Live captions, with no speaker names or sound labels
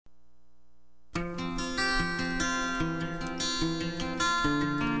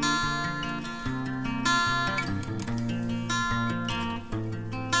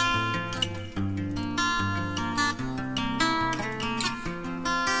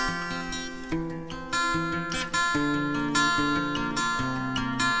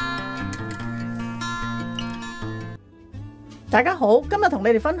大家好，今日同你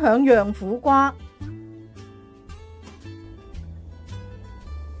哋分享釀苦瓜。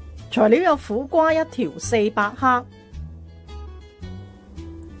材料有苦瓜1條400克，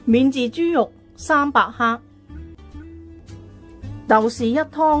免治豬肉300克，豆豉1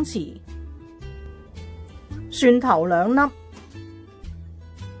湯匙，蒜頭2粒。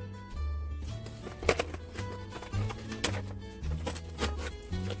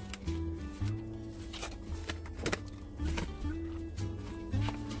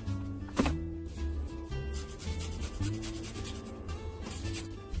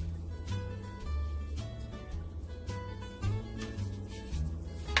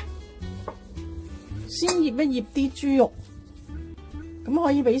先醃一醃啲豬肉，咁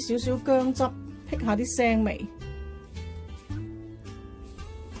可以俾少少薑汁，辟下啲腥味。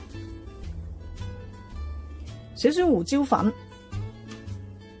少少胡椒粉，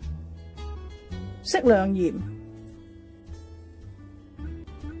適量鹽，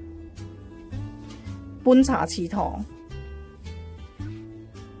半茶匙糖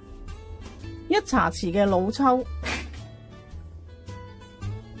，1茶匙嘅老抽。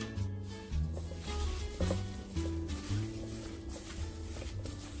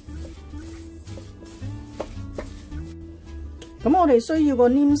咁我哋需要個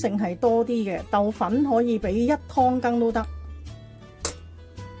黏性係多啲嘅，豆粉可以俾1湯羹都得。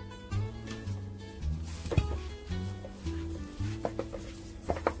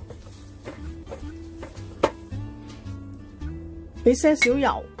俾些少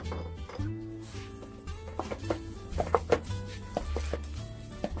油，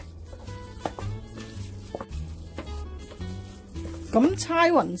咁搓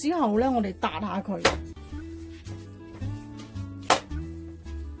勻之後咧，我哋撻下佢。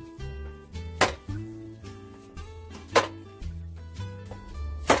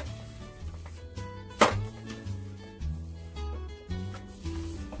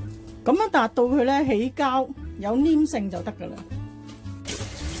咁樣達到佢咧起膠有黏性就得㗎啦。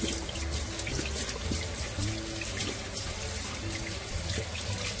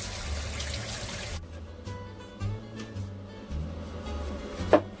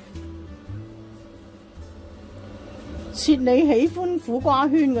切你喜歡苦瓜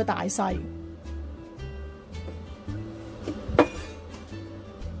圈嘅大細。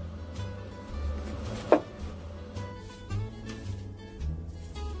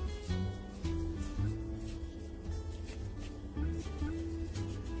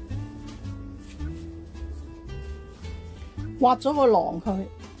挖咗個囊佢，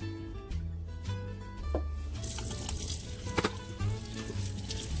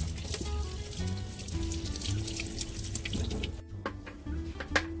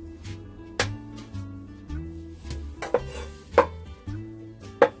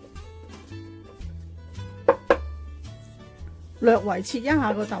略為切一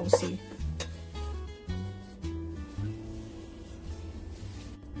下個豆豉。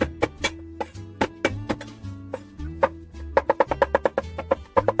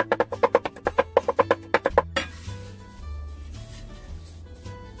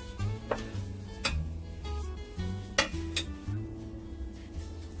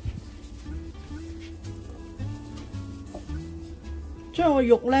將個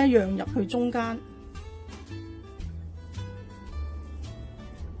肉咧釀入去中間，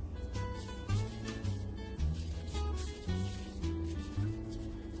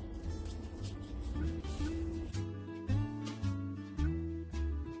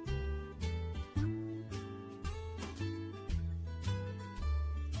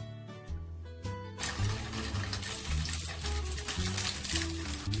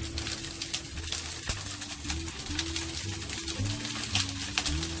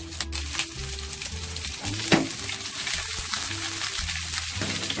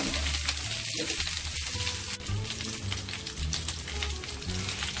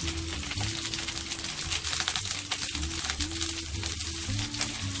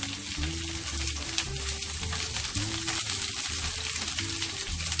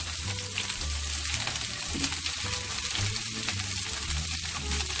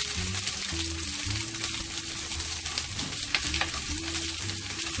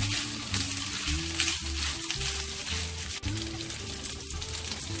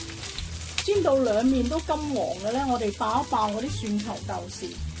煎到兩面都金黃嘅咧，我哋爆一爆嗰啲蒜頭豆豉，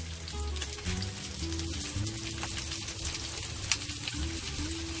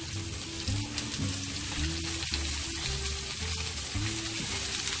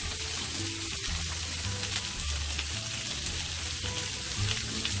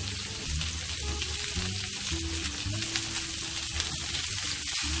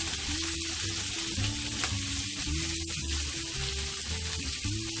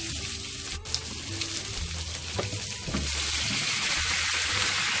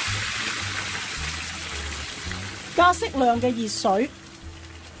加適量嘅熱水，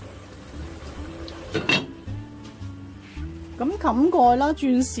咁冚蓋啦，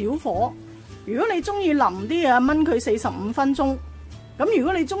轉小火。如果你中意腍啲嘅，燜佢45分鐘。咁如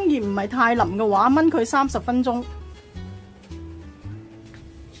果你中意唔係太腍嘅話，燜佢30分鐘。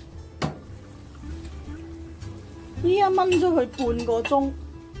依家燜咗佢半個鐘，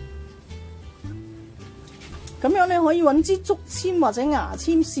咁樣你可以揾支竹籤或者牙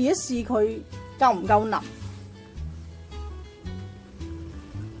籤試一試佢夠唔夠腍。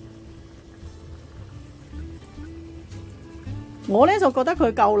我呢就覺得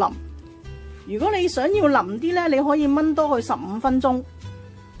佢夠腍。如果你想要腍啲呢，你可以燜多佢15分鐘。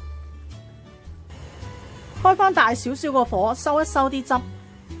開返大少少個火，收一收啲汁。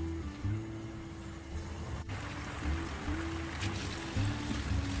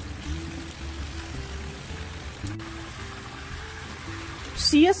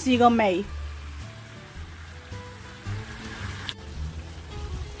試一試個味，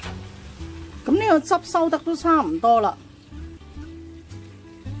咁呢個汁收得都差唔多啦，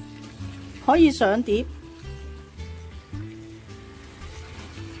可以上碟。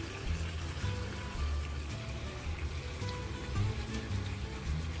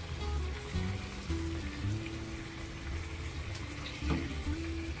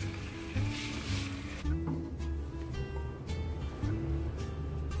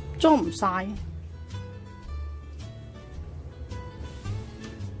裝唔晒，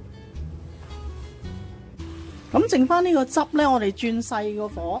咁剩翻呢個汁呢，我哋轉細個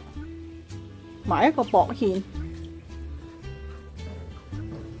火，埋一個薄芡，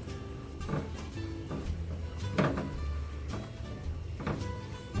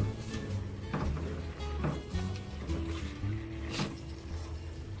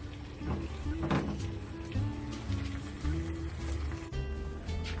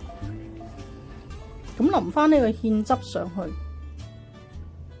咁淋翻呢個芡汁上去。